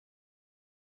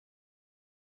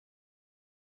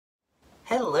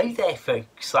Hello there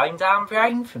folks, I'm Dan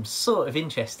Brown from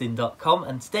sortofinteresting.com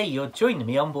and today you're joining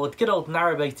me on board good old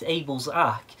narrowboat Abel's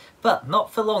Ark, but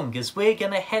not for long as we're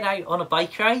going to head out on a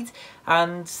bike ride,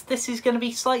 and this is going to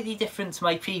be slightly different to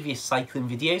my previous cycling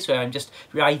videos where I'm just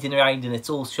riding around and it's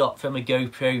all shot from a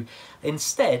GoPro.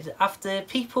 Instead, after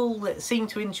people that seem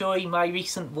to enjoy my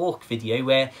recent walk video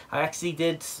where I actually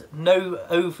did no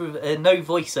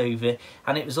voiceover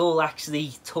and it was all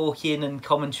actually talking and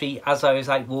commentary as I was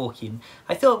out walking,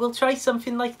 I thought we'll try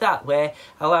something like that where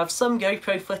I'll have some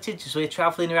GoPro footage as we're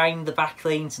travelling around the back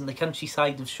lanes and the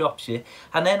countryside of Shropshire,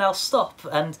 and then I'll stop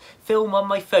and film on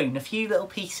my phone a few little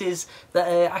pieces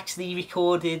that are actually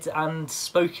recorded and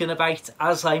spoken about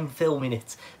as I'm filming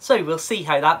it. So we'll see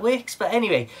how that works, but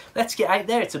anyway, let's get out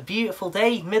there. It's a beautiful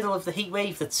day, middle of the heat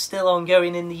wave that's still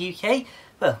ongoing in the UK.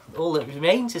 Well, all that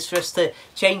remains is for us to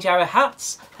change our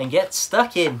hats and get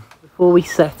stuck in. Before we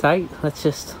set out, let's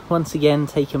just once again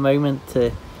take a moment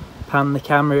to pan the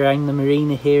camera around the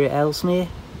marina here at Ellesmere.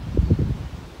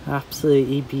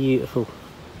 Absolutely beautiful.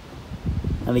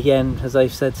 And again, as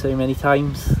I've said so many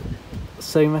times,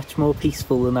 so much more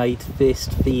peaceful than I'd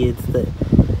first feared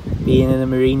that being in a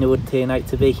marina would turn out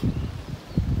to be.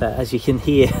 But as you can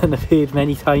hear, and I've heard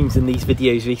many times in these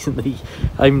videos recently,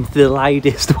 I'm the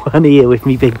loudest one here with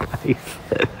me big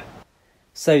mouth.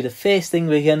 So the first thing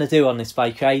we're going to do on this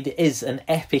bike ride is an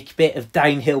epic bit of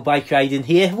downhill bike riding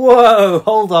here. Whoa,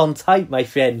 hold on tight my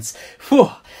friends.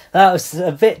 Whew, that was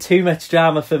a bit too much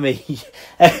drama for me.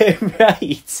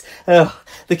 Right,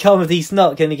 the comedy's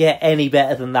not going to get any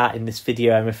better than that in this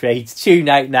video, I'm afraid. Tune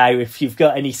out now if you've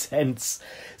got any sense.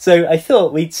 So I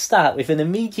thought we'd start with an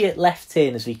immediate left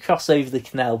turn as we cross over the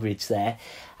canal bridge there.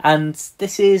 And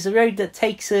this is a road that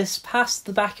takes us past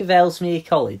the back of Ellesmere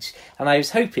College, and I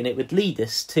was hoping it would lead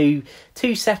us to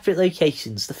two separate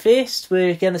locations. The first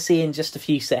we're going to see in just a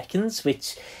few seconds,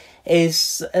 which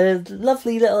is a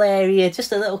lovely little area,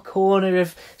 just a little corner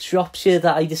of Shropshire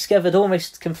that I discovered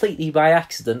almost completely by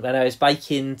accident when I was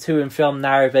biking to and from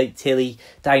Narrowboat Tilly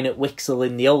down at Wixell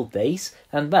in the old days.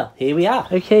 And well, here we are.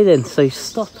 Okay then, so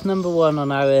stop number one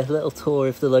on our little tour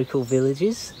of the local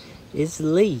villages is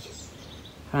Lee.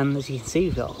 And as you can see,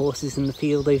 we've got horses in the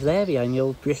field over there behind the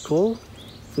old brick wall.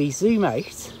 If we zoom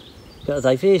out, we've got a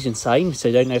diversion sign, which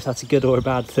I don't know if that's a good or a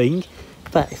bad thing.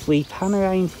 But if we pan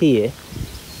around here,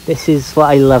 this is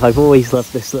what I love. I've always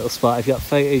loved this little spot. I've got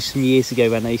photos from years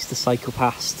ago when I used to cycle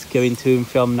past, going to and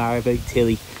from Narrowboat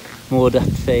Tilly, moored up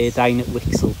down at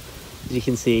Wixell. As you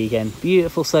can see again,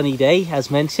 beautiful sunny day,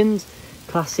 as mentioned,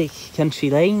 classic country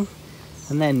lane.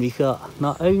 And then we've got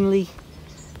not only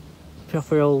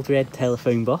proper old red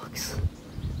telephone box,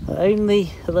 not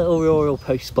only a little rural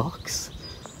post box,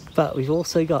 but we've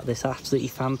also got this absolutely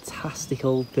fantastic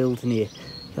old building here.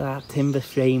 Got that timber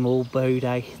frame all bowed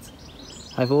out.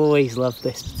 I've always loved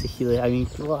this particular, I mean,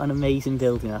 what an amazing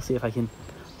building. I'll see if I can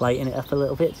lighten it up a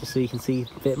little bit just so you can see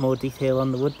a bit more detail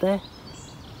on the wood there.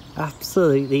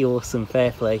 Absolutely awesome,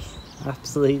 fair play.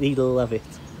 Absolutely love it.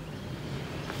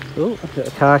 Oh, I've got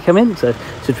a car coming, so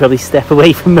I should probably step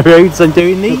away from the roads I'm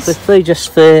doing these. Quickly,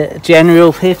 just for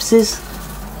general purposes,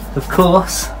 of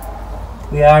course,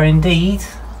 we are indeed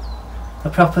a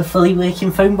proper fully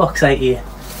working phone box out here.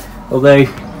 Although,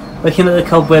 looking at the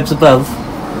cobwebs above,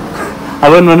 I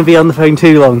wouldn't want to be on the phone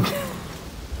too long.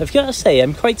 I've got to say,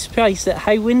 I'm quite surprised at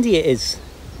how windy it is.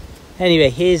 Anyway,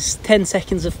 here's 10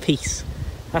 seconds of peace.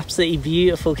 Absolutely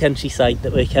beautiful countryside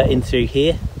that we're cutting through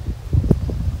here.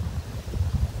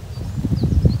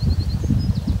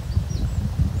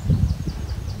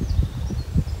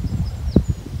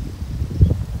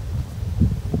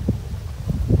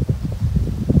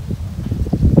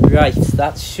 Right,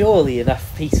 that's surely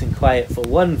enough peace and quiet for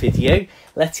one video.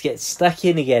 Let's get stuck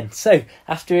in again. So,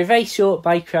 after a very short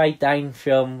bike ride down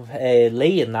from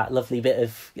Lee and that lovely bit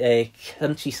of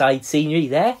countryside scenery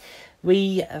there,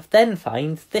 we then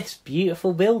find this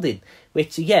beautiful building,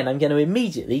 which again I'm going to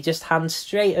immediately just hand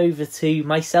straight over to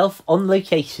myself on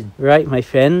location. Right my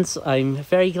friends, I'm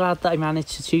very glad that I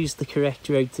managed to choose the correct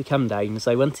road to come down, as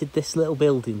I wanted this little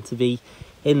building to be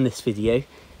in this video.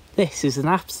 This is an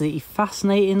absolutely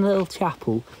fascinating little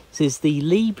chapel. This is the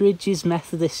Lee Bridges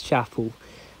Methodist Chapel,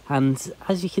 and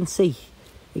as you can see,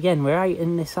 again, we're out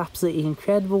in this absolutely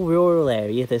incredible rural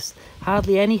area. There's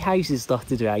hardly any houses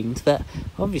dotted around, but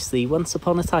obviously once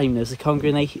upon a time there was a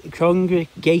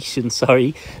congregation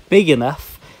big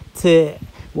enough to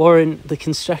warrant the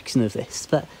construction of this.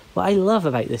 But what I love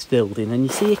about this building, and you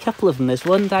see a couple of them, there's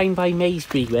one down by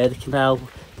Maysbury where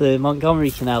the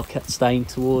Montgomery Canal cuts down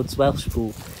towards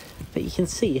Welshpool, but you can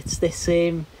see it's this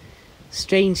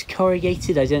strange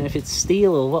corrugated, I don't know if it's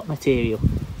steel or what material,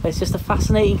 But it's just a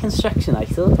fascinating construction, I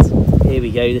thought. Here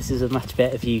we go, this is a much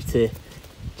better view to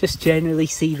just generally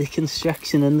see the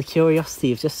construction and the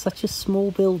curiosity of just such a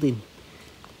small building.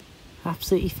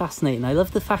 Absolutely fascinating. I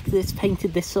love the fact that it's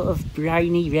painted this sort of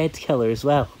browny red colour as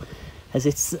well, as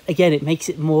it's, again, it makes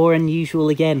it more unusual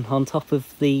again on top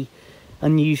of the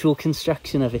unusual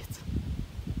construction of it.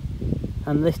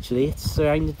 And literally it's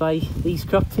surrounded by these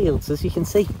crop fields, as you can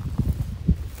see.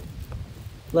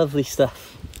 Lovely stuff.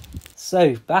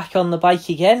 So back on the bike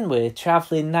again, we're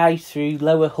travelling now through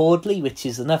Lower Hordley, which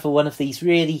is another one of these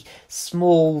really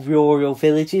small rural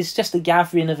villages, just a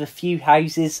gathering of a few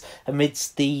houses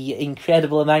amidst the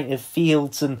incredible amount of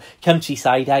fields and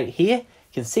countryside out here.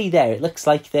 You can see there, it looks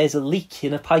like there's a leak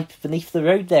in a pipe beneath the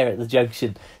road there at the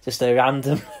junction. Just a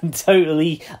random and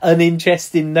totally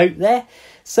uninteresting note there.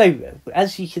 So,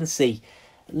 as you can see,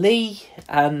 Lee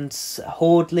and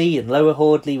Hordley and Lower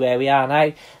Hordley, where we are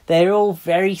now, they're all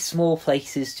very small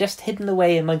places just hidden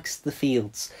away amongst the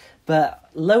fields. But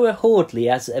Lower Hordley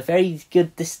has a very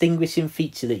good distinguishing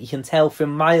feature that you can tell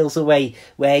from miles away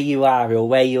where you are or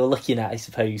where you're looking at, I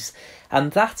suppose.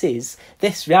 And that is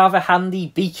this rather handy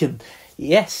beacon.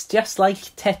 Yes, just like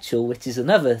Tetchell, which is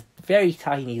another very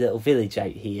tiny little village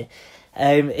out here,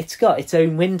 it's got its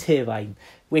own wind turbine,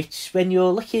 which when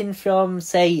you're looking from,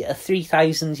 say, a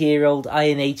 3,000-year-old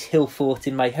Iron Age hill fort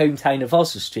in my hometown of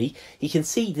Oswestry, you can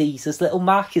see these as little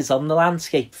markers on the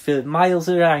landscape for miles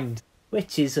around,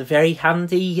 which is a very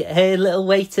handy little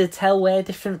way to tell where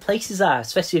different places are,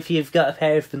 especially if you've got a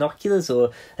pair of binoculars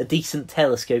or a decent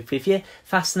telescope with you.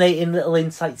 Fascinating little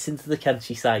insights into the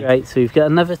countryside. Right, so we've got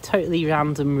another totally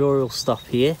random rural stop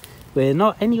here. We're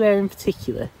not anywhere in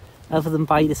particular, other than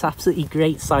by this absolutely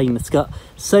great sign that's got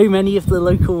so many of the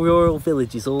local rural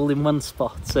villages all in one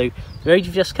spot. So the road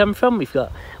you've just come from, we've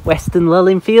got Western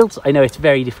Lulling Fields. I know it's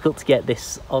very difficult to get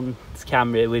this on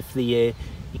camera with the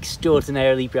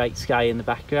extraordinarily bright sky in the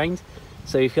background.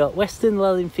 So we've got Western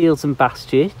Lulling Fields and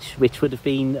Baschurch, which would have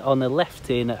been on the left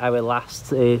turn at our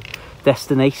last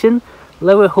destination.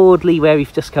 Lower Hordley, where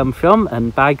we've just come from,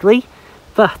 and Bagley.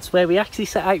 But where we actually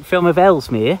set out from of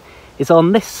Ellesmere is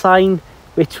on this sign,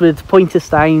 which would point us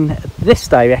down this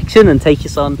direction and take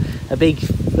us on a big,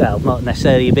 well, not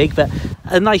necessarily a big, but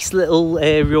a nice little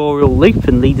rural loop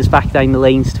and lead us back down the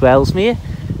lanes to Ellesmere,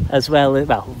 as well,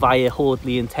 via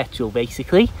Hordley and Tetchell,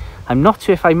 basically. I'm not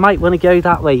sure if I might want to go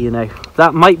that way, you know.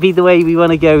 That might be the way we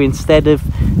want to go instead of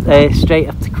straight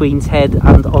up to Queen's Head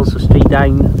and also straight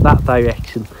down that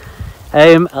direction.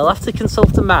 I'll have to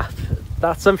consult a map.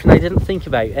 That's something I didn't think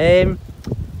about.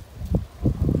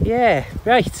 Yeah,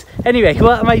 right. Anyway,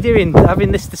 what am I doing?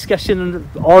 Having this discussion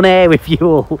on air with you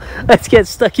all. Let's get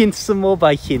stuck into some more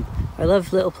biking. I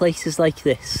love little places like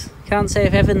this. Can't say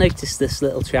I've ever noticed this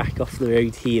little track off the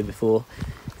road here before,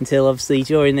 until obviously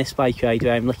during this bike ride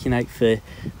where I'm looking out for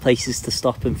places to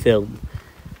stop and film.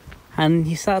 And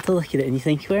you start to look at it and you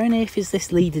think, where on earth is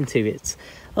this leading to? It's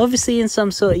obviously in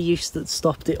some sort of use that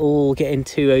stopped it all getting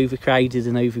too overcrowded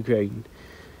and overgrown.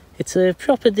 It's a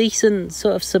proper decent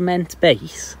sort of cement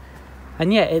base,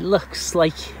 and yet it looks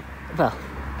like, well,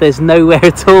 there's nowhere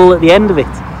at all at the end of it.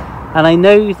 And I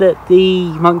know that the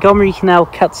Montgomery Canal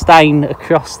cuts down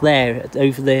across there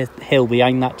over the hill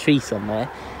behind that tree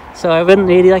somewhere, so I wouldn't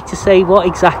really like to say what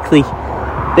exactly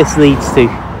this leads to.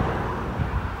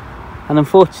 And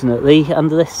unfortunately,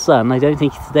 under this sun, I don't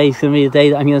think today's going to be the day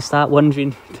that I'm going to start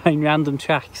wandering down random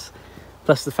tracks.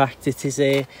 Plus the fact it is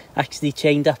actually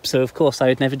chained up, so of course I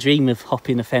would never dream of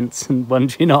hopping a fence and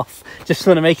wandering off. Just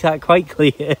want to make that quite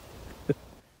clear.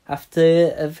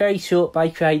 After a very short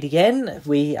bike ride again,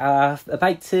 we are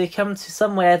about to come to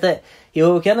somewhere that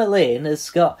you're going to learn has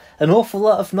got an awful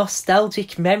lot of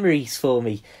nostalgic memories for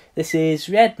me. This is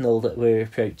Rednall that we're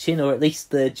approaching, or at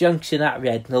least the junction at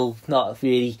Rednall, not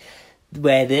really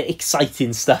where the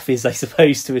exciting stuff is, I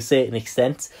suppose, to a certain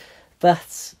extent.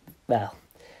 But, well,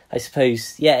 I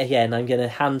suppose, yet again, I'm going to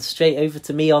hand straight over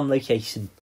to me on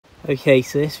location. Okay,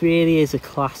 so this really is a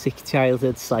classic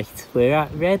childhood site. We're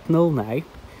at Rednall now.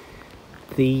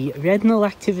 The Rednall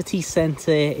Activity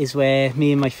Centre is where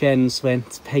me and my friends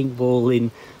went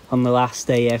paintballing on the last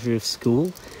day ever of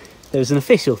school. There was an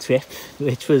official trip,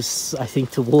 which was, I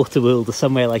think, to Waterworld or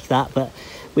somewhere like that, but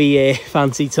we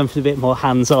fancied something a bit more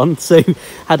hands-on, so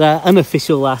had our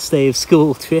unofficial last day of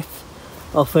school trip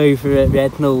off over at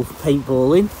Rednall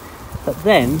paintballing. But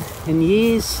then, in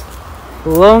years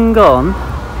long gone,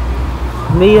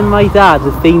 me and my dad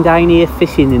have been down here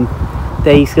fishing in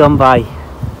days gone by.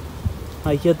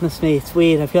 My goodness me, it's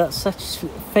weird. I've got such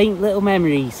faint little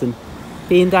memories, and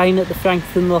being down at the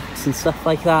Frankton Locks and stuff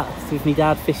like that with my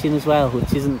dad fishing as well,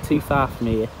 which isn't too far from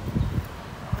here.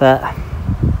 But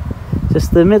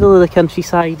Just the middle of the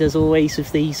countryside as always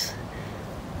with these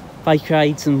bike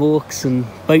rides and walks and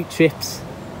boat trips.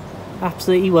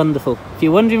 Absolutely wonderful. If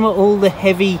you're wondering what all the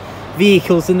heavy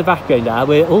vehicles in the background are,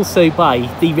 we're also by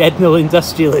the Rednall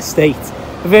Industrial Estate.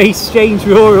 A very strange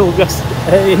rural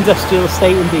industrial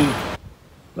estate indeed.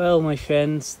 Well, my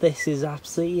friends, this is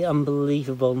absolutely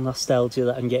unbelievable nostalgia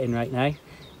that I'm getting right now.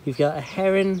 We've got a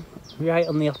heron right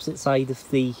on the opposite side of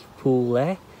the pool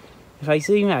there. If I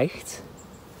zoom out,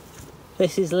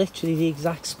 this is literally the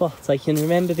exact spot. I can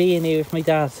remember being here with my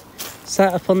dad,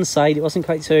 sat up on the side, it wasn't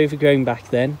quite so overgrown back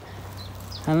then,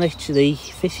 and literally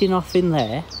fishing off in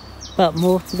there. But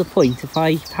more to the point, if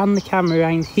I pan the camera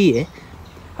around here,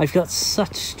 I've got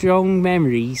such strong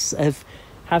memories of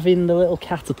having the little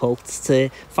catapults to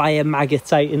fire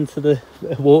maggots out into the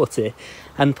water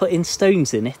and putting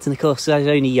stones in it. And of course, I was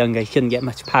only young, I couldn't get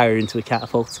much power into a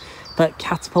catapult, but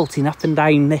catapulting up and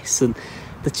down this and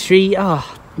the tree,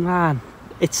 oh man,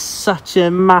 it's such a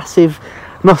massive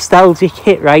nostalgic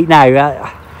hit right now.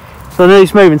 It's one of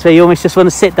those moments where you almost just want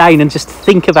to sit down and just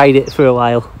think about it for a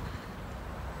while.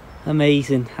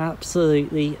 Amazing,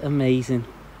 absolutely amazing.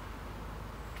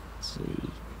 Let's see,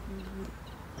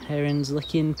 heron's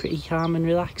looking pretty calm and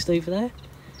relaxed over there.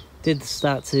 Did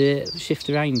start to shift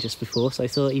around just before, so I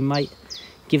thought he might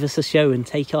give us a show and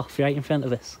take off right in front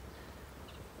of us.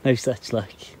 No such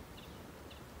luck.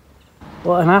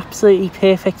 What an absolutely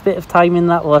perfect bit of timing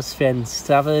that was, friends,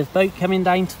 to have a boat coming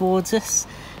down towards us.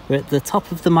 We're at the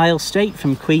top of the mile straight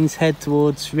from Queen's Head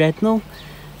towards Rednall,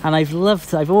 and I've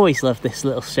always loved this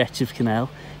little stretch of canal.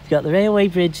 You've got the railway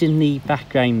bridge in the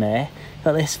background there,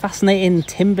 got this fascinating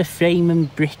timber frame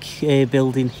and brick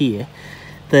building here.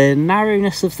 The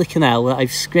narrowness of the canal that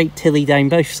I've scraped hilly down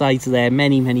both sides of there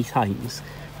many times.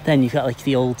 Then you've got like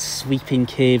the old sweeping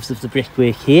curves of the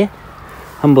brickwork here.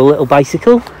 Humble little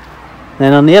bicycle.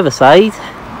 Then on the other side,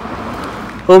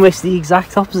 almost the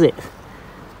exact opposite.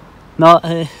 Not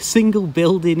a single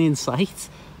building in sight,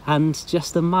 and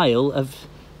just a mile of,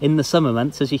 in the summer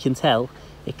months as you can tell,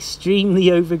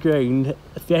 extremely overgrown,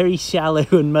 very shallow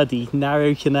and muddy,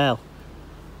 narrow canal.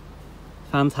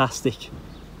 Fantastic.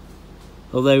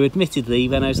 Although admittedly,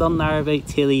 when I was on narrowboat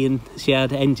Tilly and she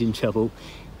had engine trouble,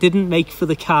 didn't make for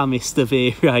the calmest of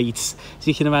rides. As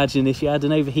you can imagine, if you had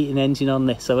an overheating engine on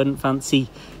this, I wouldn't fancy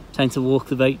trying to walk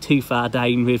the boat too far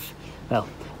down with, well,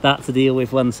 that to deal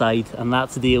with one side and that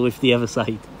to deal with the other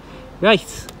side.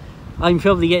 Right, I'm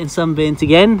probably getting sunburnt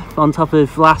again on top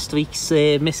of last week's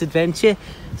misadventure,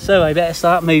 so I better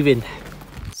start moving.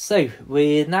 So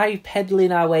we're now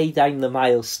pedalling our way down the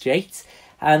mile straight,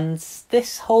 and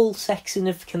this whole section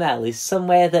of canal is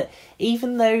somewhere that,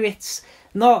 even though it's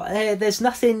not, there's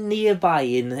nothing nearby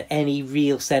in any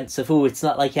real sense of, oh, it's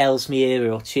not like Ellesmere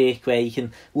or Chirk where you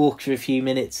can walk for a few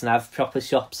minutes and have proper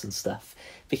shops and stuff.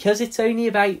 Because it's only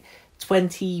about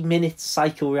 20 minutes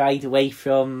cycle ride away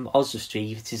from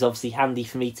Oswestry, which is obviously handy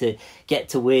for me to get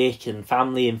to work and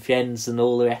family and friends and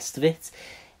all the rest of it.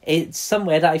 It's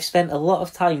somewhere that I've spent a lot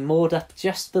of time moored up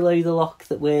just below the loch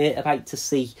that we're about to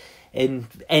see in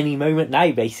any moment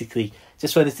now, basically.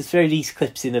 Just wanted to throw these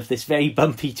clips in of this very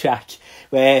bumpy track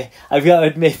where I've got to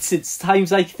admit it's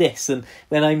times like this, and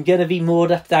when I'm going to be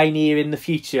moored up down here in the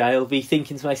future, I'll be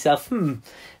thinking to myself,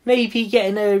 maybe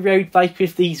getting a road bike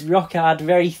with these rock hard,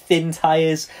 very thin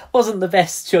tyres wasn't the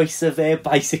best choice of a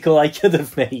bicycle I could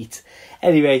have made.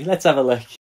 Anyway, let's have a look.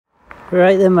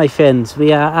 Right then, my friends,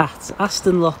 we are at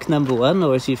Aston Loch number 1,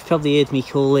 or as you've probably heard me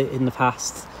call it in the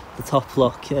past, the top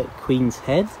loch at Queen's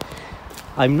Head.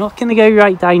 I'm not going to go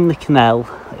right down the canal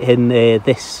in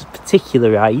this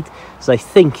particular ride, so I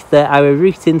think that our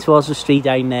route into Oswestry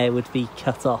down there would be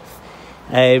cut off.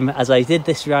 As I did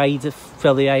this ride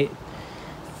probably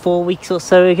 4 weeks or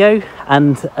so ago,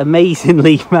 and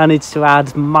amazingly managed to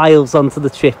add miles onto the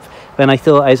trip when I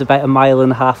thought I was about 1.5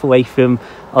 miles away from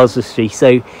Oswestry.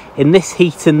 So in this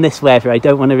heat and this weather, I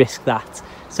don't want to risk that.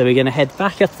 So we're going to head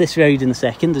back up this road in a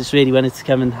second. I just really wanted to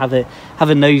come and have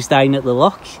a nose down at the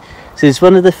loch. So it's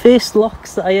one of the first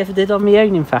lochs that I ever did on my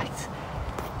own, in fact.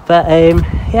 But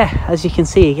yeah, as you can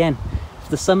see again,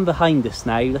 the sun behind us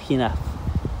now, looking up,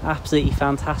 absolutely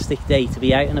fantastic day to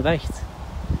be out and about.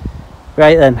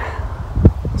 Right then,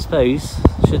 I suppose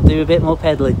should do a bit more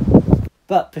pedalling.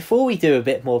 But before we do a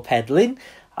bit more pedalling,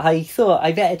 I thought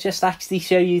I better just actually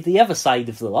show you the other side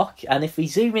of the loch. And if we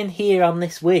zoom in here on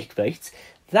this workboat,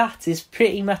 that is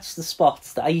pretty much the spot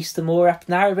that I used to moor up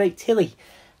narrowboat Tilly.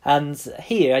 And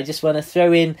here I just want to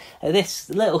throw in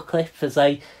this little clip as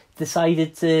I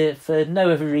decided to, for no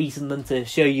other reason than to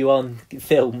show you on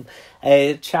film,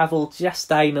 travel just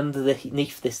down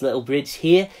underneath this little bridge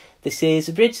here. This is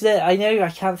a bridge that I know,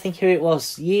 I can't think who it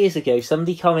was, years ago,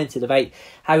 somebody commented about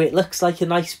how it looks like a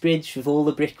nice bridge with all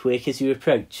the brickwork as you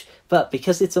approach. But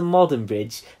because it's a modern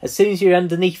bridge, as soon as you're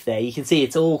underneath there, you can see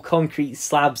it's all concrete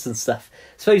slabs and stuff.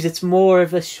 I suppose it's more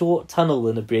of a short tunnel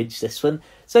than a bridge, this one.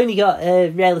 It's only got a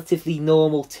relatively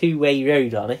normal two-way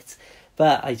road on it.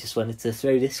 But I just wanted to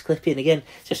throw this clip in again,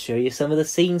 just show you some of the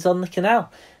scenes on the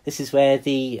canal. This is where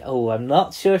I'm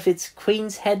not sure if it's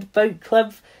Queen's Head Boat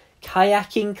Club,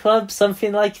 kayaking club,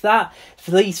 something like that.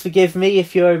 Please forgive me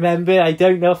if you're a member. I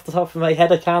don't know off the top of my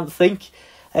head, I can't think.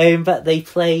 But they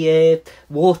play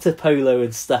water polo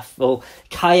and stuff, or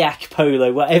kayak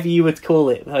polo, whatever you would call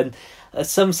it. And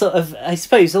some sort of, I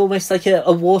suppose, almost like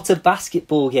a water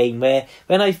basketball game, where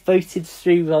when I've boated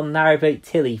through on Narrowboat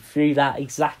Tilly, through that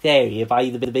exact area by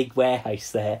the big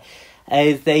warehouse there,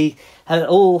 they had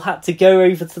all had to go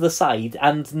over to the side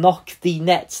and knock the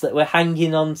nets that were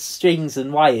hanging on strings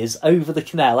and wires over the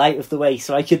canal out of the way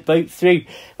so I could boat through,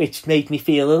 which made me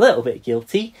feel a little bit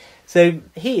guilty. So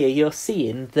here you're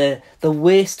seeing the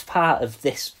worst part of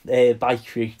this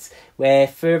bike route, where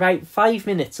for about 5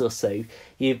 minutes or so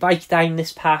you bike down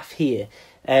this path here.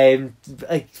 Right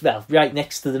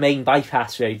next to the main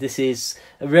bypass road. This is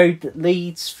a road that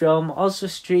leads from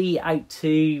Oswestry out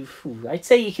to, I'd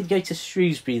say you could go to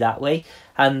Shrewsbury that way,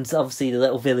 and obviously the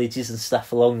little villages and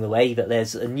stuff along the way, but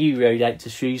there's a new road out to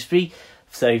Shrewsbury,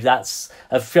 so that's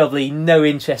of probably no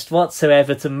interest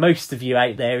whatsoever to most of you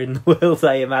out there in the world,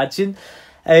 I imagine.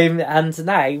 And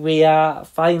now we are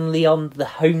finally on the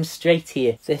home straight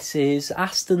here. This is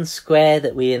Aston Square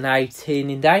that we are now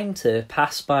turning down to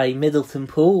pass by Middleton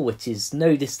Pool, which is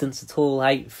no distance at all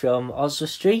out from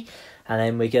Oswestry. And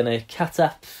then we're going to cut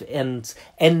up and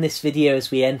end this video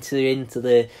as we enter into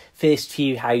the first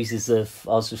few houses of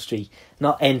Oswestry.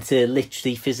 Not enter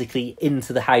literally physically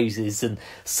into the houses and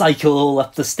cycle all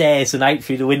up the stairs and out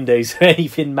through the windows or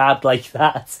anything mad like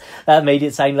that. That made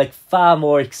it sound like far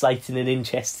more exciting and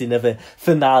interesting of a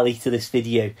finale to this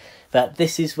video. But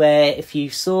this is where, if you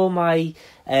saw my,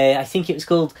 I think it was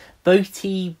called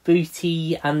Boaty,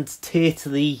 Booty and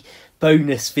Turtley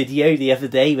bonus video the other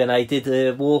day, when I did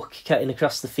a walk cutting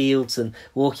across the fields and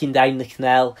walking down the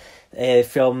canal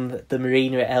from the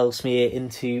marina at Ellesmere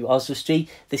into Oswestry.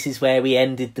 This is where we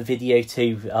ended the video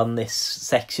too, on this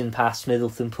section past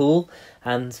Middleton Pool.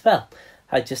 And well,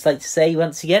 I'd just like to say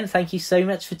once again, thank you so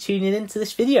much for tuning into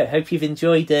this video. Hope you've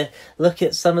enjoyed a look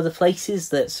at some of the places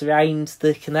that surround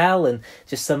the canal, and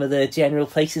just some of the general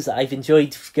places that I've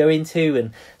enjoyed going to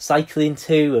and cycling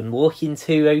to and walking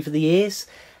to over the years.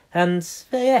 And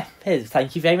yeah,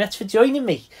 thank you very much for joining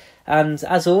me. And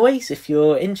as always, if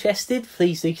you're interested,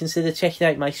 please do consider checking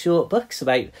out my short books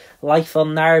about life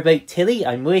on Narrowboat Tilly.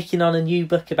 I'm working on a new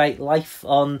book about life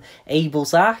on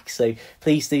Abel's Ark, so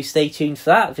please do stay tuned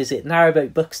for that. Visit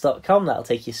narrowboatbooks.com, that'll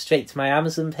take you straight to my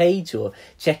Amazon page, or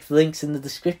check the links in the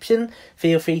description.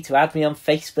 Feel free to add me on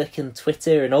Facebook and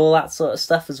Twitter and all that sort of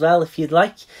stuff as well if you'd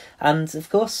like. And of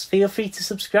course, feel free to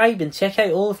subscribe and check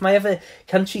out all of my other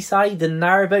countryside and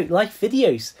narrowboat life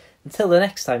videos. Until the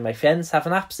next time, my friends, have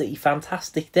an absolutely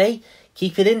fantastic day.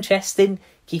 Keep it interesting,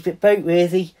 keep it boat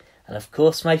worthy, and of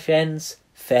course, my friends,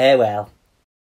 farewell.